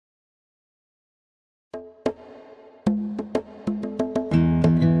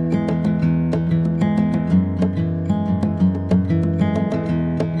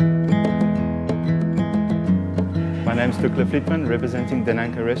Flietman, representing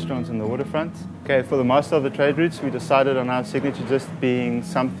Dananka Restaurants in the Waterfront. Okay, for the master of the trade routes, we decided on our signature just being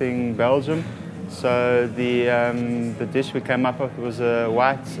something Belgium. So the dish we came up with was a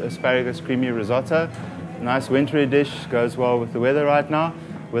white asparagus creamy risotto. Nice wintry dish, goes well with the weather right now.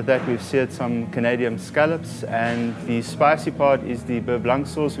 With that, we've seared some Canadian scallops, and the spicy part is the beurre blanc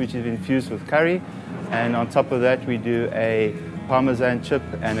sauce, which is infused with curry. And on top of that, we do a parmesan chip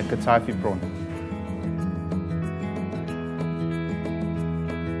and a kataifi prawn.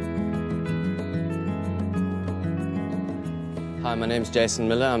 Hi, my name is Jason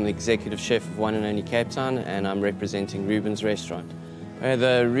Miller. I'm the executive chef of One and Only Cape Town, and I'm representing Ruben's Restaurant.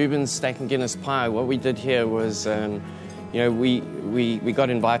 The Ruben's Steak and Guinness Pie, what we did here was, we got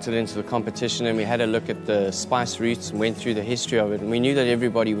invited into the competition, and we had a look at the spice routes and went through the history of it, and we knew that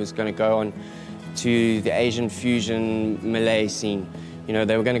everybody was going to go on to the Asian fusion Malay scene.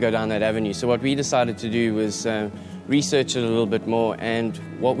 They were going to go down that avenue. So what we decided to do was research it a little bit more, and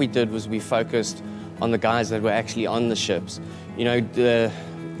what we did was we focused on the guys that were actually on the ships.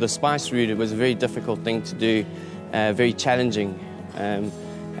 The spice route, it was a very difficult thing to do, very challenging.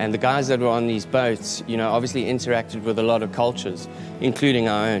 And the guys that were on these boats, obviously interacted with a lot of cultures, including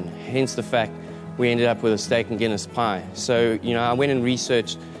our own. Hence the fact we ended up with a steak and Guinness pie. So, I went and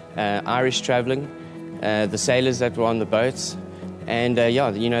researched Irish traveling, the sailors that were on the boats. And the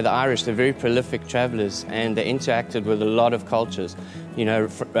Irish, they're very prolific travelers, and they interacted with a lot of cultures,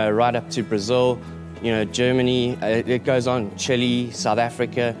 right up to Brazil, Germany, it goes on, Chile, South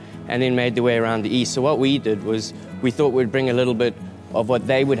Africa, and then made their way around the east. So what we did was we thought we'd bring a little bit of what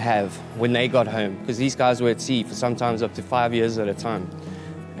they would have when they got home, because these guys were at sea for sometimes up to 5 years at a time.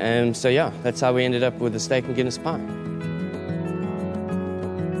 So that's how we ended up with the steak and Guinness pie.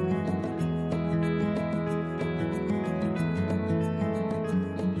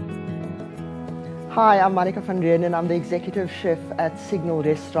 Hi, I'm Monica van Reen, and I'm the executive chef at Signal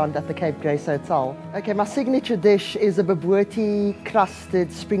Restaurant at the Cape Grace Hotel. Okay, my signature dish is a bobotie crusted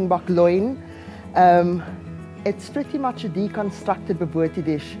springbok loin. It's pretty much a deconstructed bobotie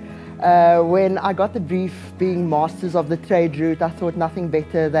dish. When I got the brief being masters of the trade route, I thought nothing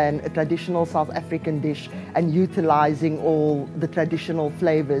better than a traditional South African dish and utilizing all the traditional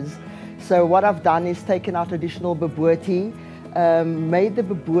flavors. So what I've done is taken our traditional bobotie, made the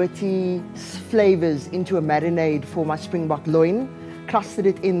bobotie flavors into a marinade for my springbok loin, crusted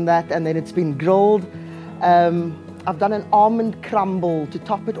it in that, and then it's been grilled. I've done an almond crumble to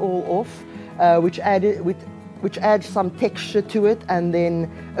top it all off, which adds some texture to it, and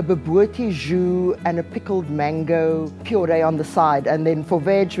then a bobotie jus and a pickled mango puree on the side. And then for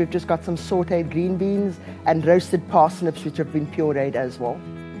veg, we've just got some sautéed green beans and roasted parsnips, which have been pureed as well.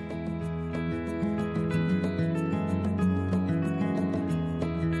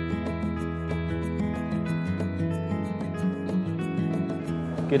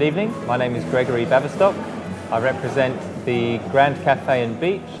 Good evening, my name is Gregory Baverstock. I represent the Grand Cafe and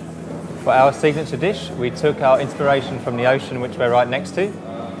Beach. For our signature dish, we took our inspiration from the ocean, which we're right next to.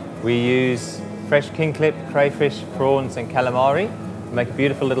 We use fresh kingklip, crayfish, prawns and calamari to make a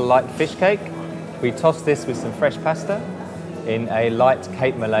beautiful little light fish cake. We toss this with some fresh pasta in a light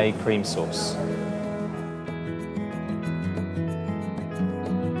Cape Malay cream sauce.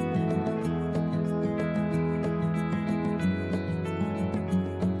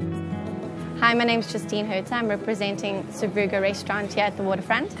 Hi, my name is Justine Hertz. I'm representing Sevruga Restaurant here at the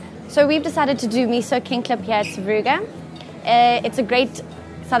Waterfront. So we've decided to do miso kingklip here at Sevruga. It's a great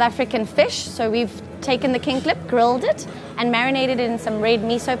South African fish, so we've taken the kingklip, grilled it, and marinated it in some red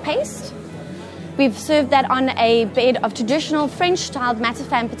miso paste. We've served that on a bed of traditional French-styled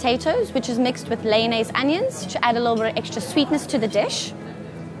matafan potatoes, which is mixed with lyonnaise onions to add a little bit of extra sweetness to the dish.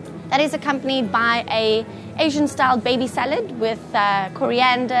 That is accompanied by a Asian-styled baby salad with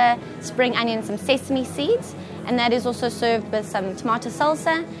coriander, spring onion, some sesame seeds, and that is also served with some tomato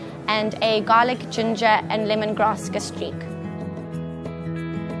salsa and a garlic, ginger, and lemongrass gastrique.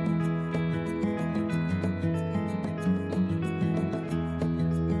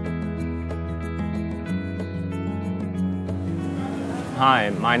 Hi,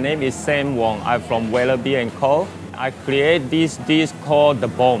 my name is Sam Wong. I'm from Wallaby & Co. I create this dish called the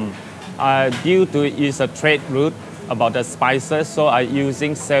bomb. Due to it's a trade route about the spices, so I'm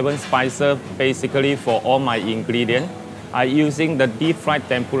using 7 spices basically for all my ingredients. I'm using the deep fried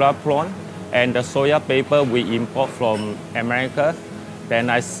tempura prawn and the soya paper we import from America. Then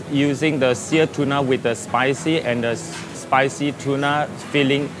I'm using the seared tuna with the spicy and the spicy tuna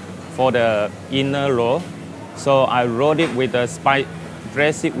filling for the inner roll. So I roll it with the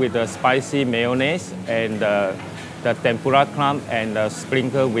dress it with the spicy mayonnaise and the tempura crumb and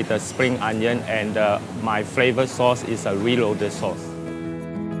sprinkle with the spring onion, and my flavor sauce is a reloaded sauce.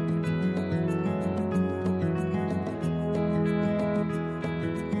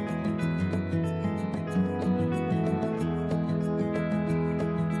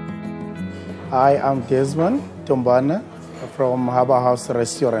 I am Desmond Tombana from Harbour House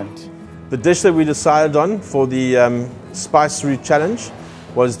Restaurant. The dish that we decided on for the Spice Route Challenge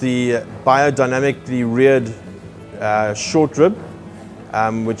was the biodynamically reared short rib,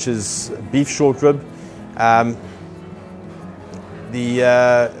 which is beef short rib.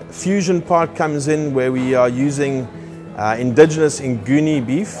 The fusion part comes in where we are using indigenous Nguni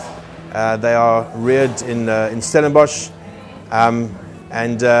beef. They are reared in Stellenbosch,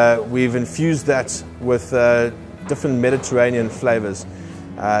 and we've infused that with different Mediterranean flavors.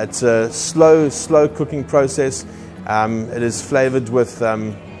 It's a slow cooking process. It is flavored with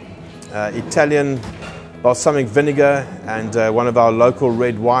Italian balsamic vinegar and one of our local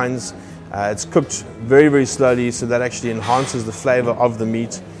red wines. It's cooked very slowly, so that actually enhances the flavor of the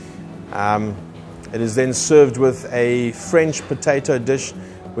meat. It is then served with a French potato dish,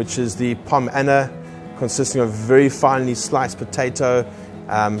 which is the pomme anna, consisting of very finely sliced potato,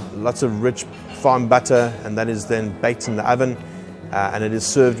 lots of rich farm butter, and that is then baked in the oven. And it is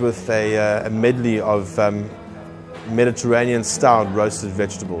served with a medley of Mediterranean-styled roasted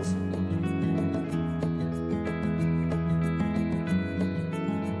vegetables.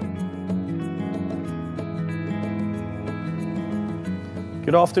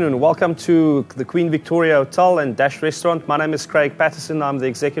 Good afternoon. Welcome to the Queen Victoria Hotel and Dash Restaurant. My name is Craig Patterson. I'm the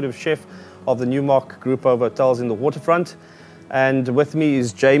executive chef of the Newmark Group of Hotels in the Waterfront. And with me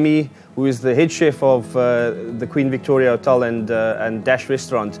is Jamie, who is the head chef of the Queen Victoria Hotel and Dash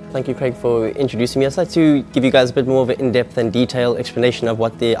Restaurant. Thank you, Craig, for introducing me. I'd like to give you guys a bit more of an in-depth and detailed explanation of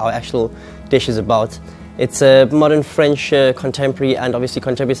what our actual dish is about. It's a modern French contemporary and obviously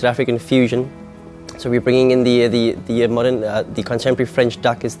contemporary South African fusion. So we're bringing in the modern, the contemporary French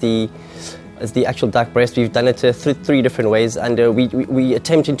duck as the actual duck breast. We've done it three different ways, and we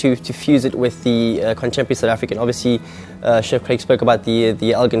attempted to fuse it with the contemporary South African. Obviously, Chef Craig spoke about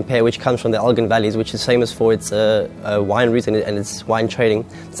the Elgin pear, which comes from the Elgin Valleys, which is famous for its wine roots and its wine trading.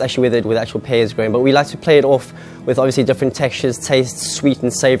 It's actually where the actual pear is grown. But we like to play it off with obviously different textures, tastes, sweet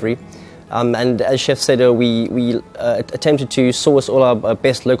and savoury. And as Chef said, we attempted to source all our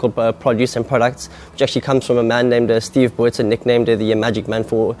best local produce and products, which actually comes from a man named Steve Boertsen, nicknamed the Magic Man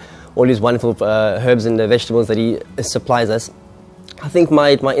for all his wonderful herbs and vegetables that he supplies us. I think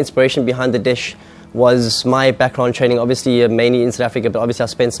my inspiration behind the dish was my background training, obviously mainly in South Africa, but obviously I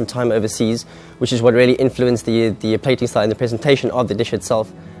spent some time overseas, which is what really influenced the plating style and the presentation of the dish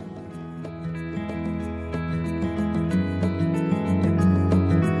itself.